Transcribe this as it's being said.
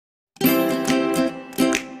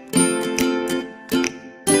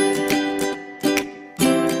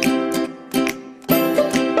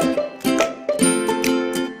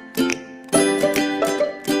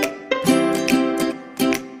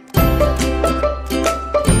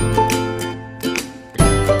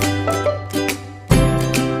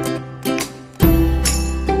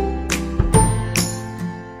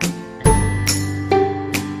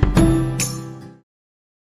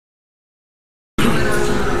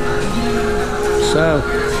So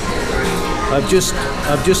I've just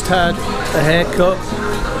had a haircut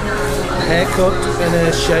and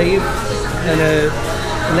a shave and a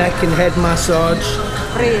neck and head massage.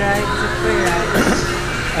 Free, right? It's free, right?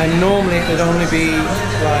 And normally it'd only be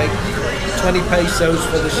like 20 pesos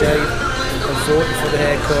for the shave and 40 for the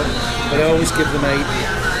haircut, but I always give them 8.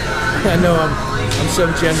 I know I'm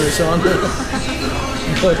so generous, aren't I?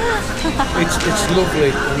 But it's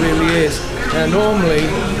lovely, it really is. Now normally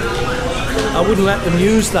I wouldn't let them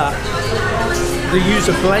use that. They use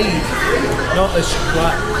a blade, not a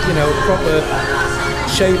proper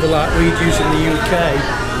shaver like we'd use in the UK.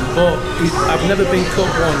 But I've never been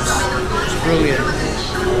cut once. It's brilliant.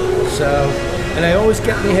 So, and I always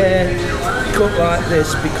get my hair cut like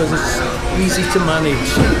this because it's easy to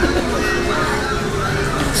manage.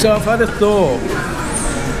 So I've had a thought.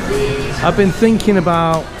 I've been thinking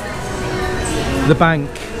about the bank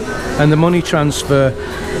and the money transfer,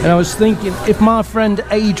 and I was thinking if my friend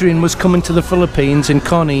Adrian was coming to the Philippines in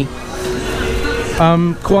Connie,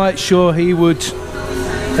 I'm quite sure he would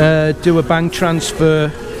do a bank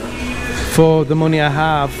transfer for the money I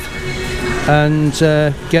have and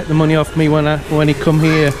get the money off me when he come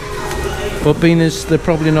here. But being as they're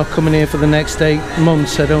probably not coming here for the next 8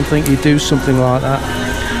 months, I don't think he'd do something like that.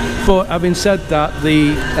 But having said that,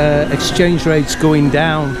 the exchange rate's going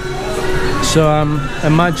down, so I'm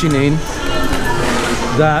imagining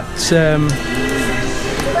that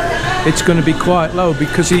it's going to be quite low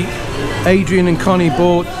because Adrian and Connie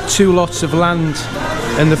bought 2 lots of land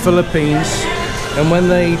in the Philippines, and when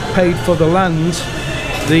they paid for the land,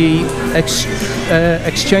 the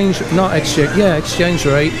exchange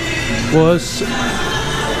rate was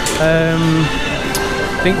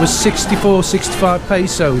I think it was 65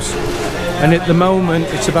 pesos, and at the moment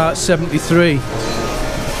it's about 73.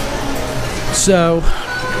 So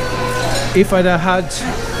if I'd have had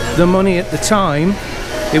the money at the time,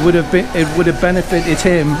 it would have benefited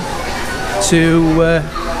him to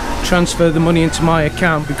transfer the money into my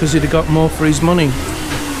account because he'd have got more for his money.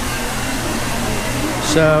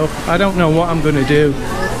 So I don't know what I'm going to do.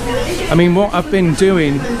 I mean, what I've been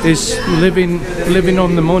doing is living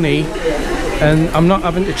on the money, and I'm not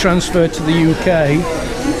having to transfer to the UK,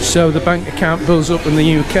 so the bank account builds up in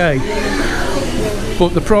the UK.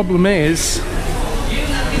 But the problem is,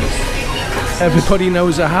 everybody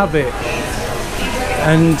knows I have it,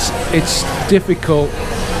 and it's difficult.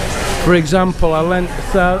 For example, I lent I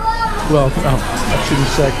shouldn't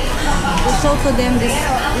say. We sold for them this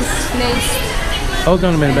place. Hold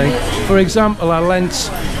on a minute, mate. For example, I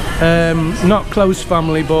lent not close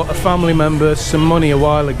family, but a family member some money a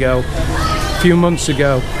while ago, a few months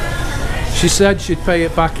ago. She said she'd pay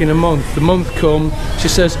it back in a month. The month come, she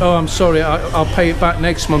says, "Oh, I'm sorry, I'll pay it back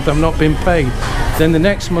next month. I've not been paid." Then the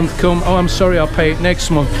next month come, "Oh, I'm sorry, I'll pay it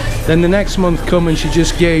next month." Then the next month come, and she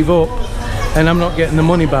just gave up, and I'm not getting the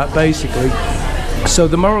money back, basically. So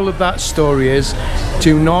the moral of that story is,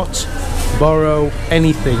 do not borrow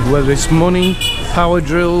anything, whether it's money, power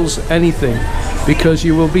drills, anything, because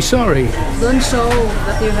you will be sorry. Don't show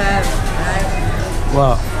that you have, right?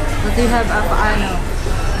 What? That you have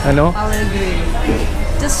I know. Power drill.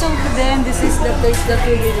 Just show to them this is the place that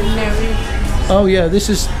we will marry. Oh yeah, this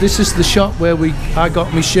is the shop where I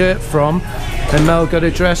got my shirt from, and Mel got a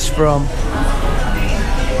dress from.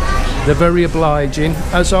 They're very obliging,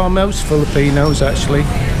 as are most Filipinos actually.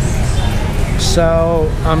 So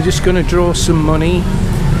I'm just going to draw some money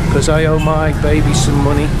because I owe my baby some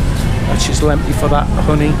money that she's lent me for that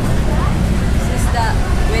honey. This is that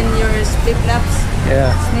when you're flip-flops.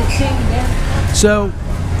 Yeah. Snitching, yeah. So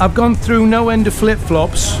I've gone through no end of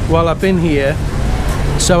flip-flops while I've been here.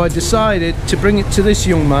 So I decided to bring it to this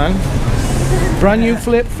young man. Brand new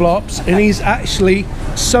flip-flops, and he's actually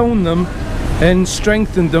sewn them and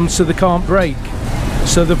strengthened them so they can't break.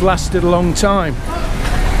 So they've lasted a long time,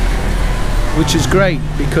 which is great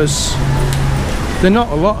because they're not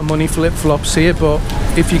a lot of money flip-flops here, but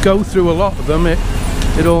if you go through a lot of them, it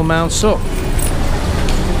all mounts up.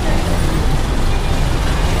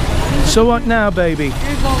 So what now, baby?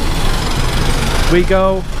 We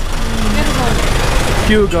go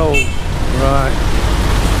Pure Gold. Right.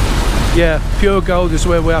 Yeah, Pure Gold is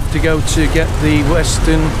where we have to go to get the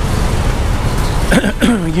Western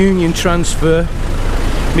Union transfer.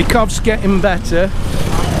 My cough's getting better.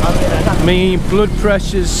 My blood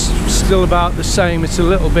pressure's still about the same. It's a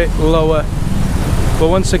little bit lower. But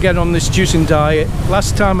once I get on this juicing diet,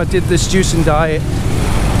 last time I did this juicing diet,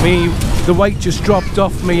 the weight just dropped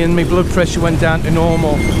off me and my blood pressure went down to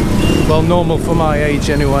normal. Well, normal for my age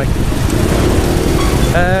anyway.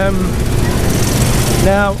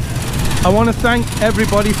 Now, I want to thank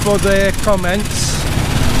everybody for their comments.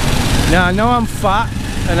 Now I know I'm fat,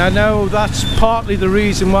 and I know that's partly the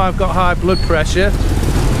reason why I've got high blood pressure.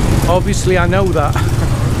 Obviously I know that.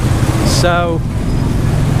 So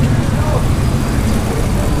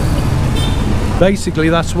basically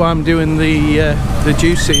that's why I'm doing the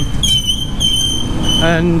juicing,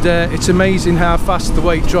 and it's amazing how fast the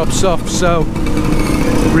weight drops off. So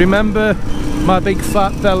remember my big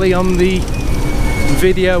fat belly on the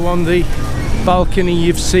video on the balcony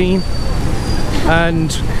you've seen, and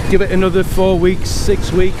give it another 4 weeks,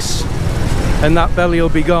 6 weeks, and that belly will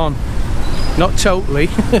be gone. Not totally,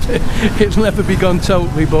 it'll never be gone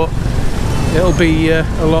totally, but it'll be a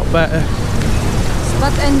lot better.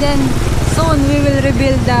 But and then soon we will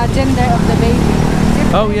reveal the gender of the baby.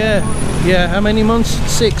 Oh yeah, yeah. How many months?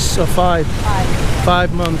 6 or 5?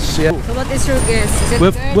 5 months. Yeah. So what is your guess? Is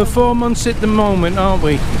it We're 4 months at the moment, aren't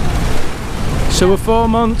we? So we're 4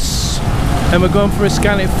 months, and we're going for a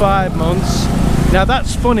scan at 5 months. Now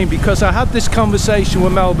that's funny because I had this conversation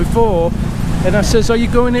with Mel before, and I says, "Are you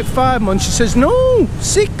going at 5 months?" She says, "No,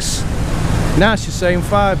 6." Now she's saying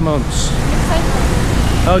 5 months.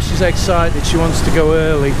 Oh, she's excited. She wants to go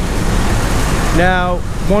early. Now,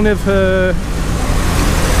 one of her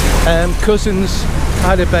cousins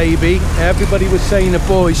had a baby. Everybody was saying a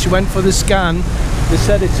boy. She went for the scan. They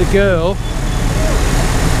said it's a girl.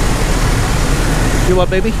 You what,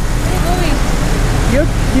 baby? Where are you going?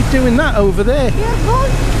 You're doing that over there. Yeah,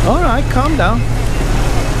 go. All right, calm down.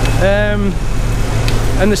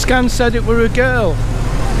 And the scan said it were a girl.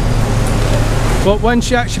 But when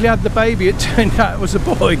she actually had the baby, it turned out it was a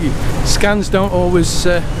boy. Scans don't always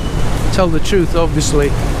tell the truth, obviously.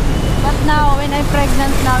 But now, when I'm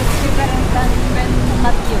pregnant now, it's different than when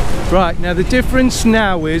not you. Right, now the difference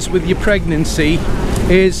now is, with your pregnancy,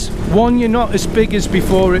 is 1, you're not as big as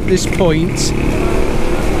before at this point,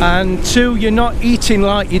 and 2, you're not eating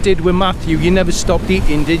like you did with Matthew. You never stopped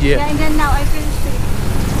eating, did you? Yeah, and then now I feel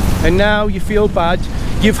sick. And now you feel bad.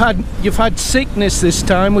 You've had sickness this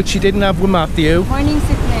time, which you didn't have with Matthew. Morning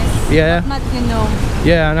sickness. Yeah. But not, you know.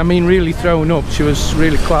 Yeah, and I mean really throwing up. She was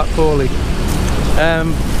really quite poorly.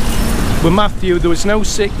 With Matthew, there was no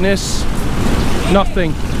sickness,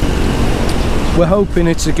 nothing. We're hoping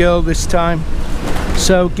it's a girl this time.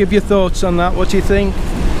 So give your thoughts on that. What do you think?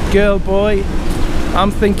 Girl, boy?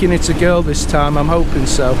 I'm thinking it's a girl this time. I'm hoping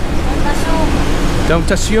so.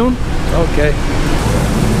 Don't assume? Okay.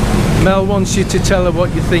 Mel wants you to tell her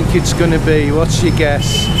what you think it's going to be. What's your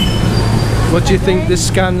guess? What do you think the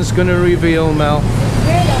scan's going to reveal, Mel?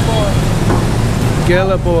 Girl or boy?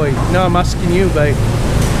 Girl or boy? No, I'm asking you, babe.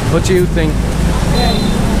 What do you think?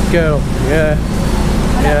 Girl. Yeah.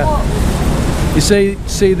 Yeah. You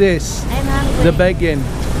see this? The begging.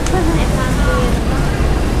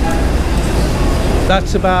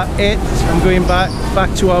 That's about it. I'm going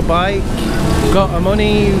back to our bike. Got our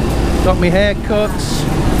money. Got my haircuts.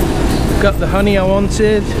 Got the honey I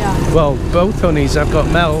wanted. Yeah. Well, both honeys. I've got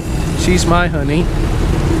Mel, she's my honey,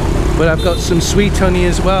 but I've got some sweet honey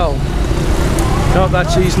as well. Not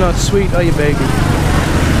that she's not sweet, are you, baby?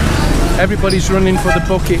 Everybody's running for the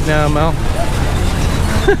bucket now, Mel.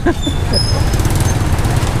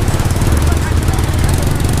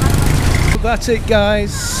 That's it,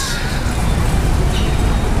 guys.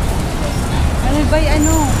 I'll buy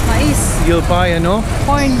mais. You'll buy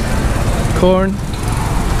corn.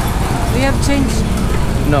 We have changed.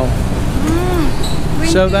 No.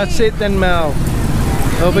 So that's it then, Mel.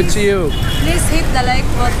 Over to you. Please hit the like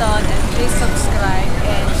button and please subscribe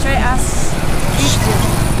and share us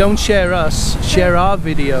videos. Don't share us, share our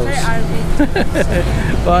videos. Share our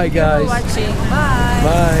videos. Bye, guys. Thank you for watching. Bye.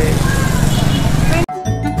 Bye.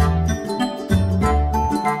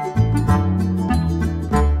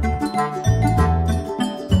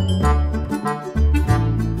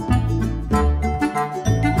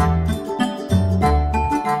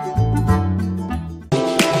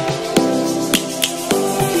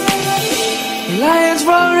 Lions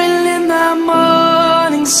roaring in the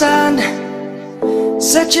morning sun,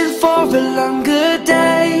 searching for a longer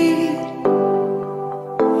day.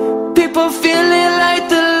 People feeling like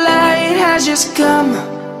the light has just come.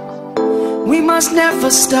 We must never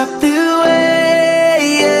stop the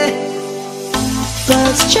way.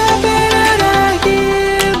 Birds jumping and I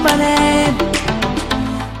hear my name,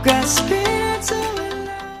 grasping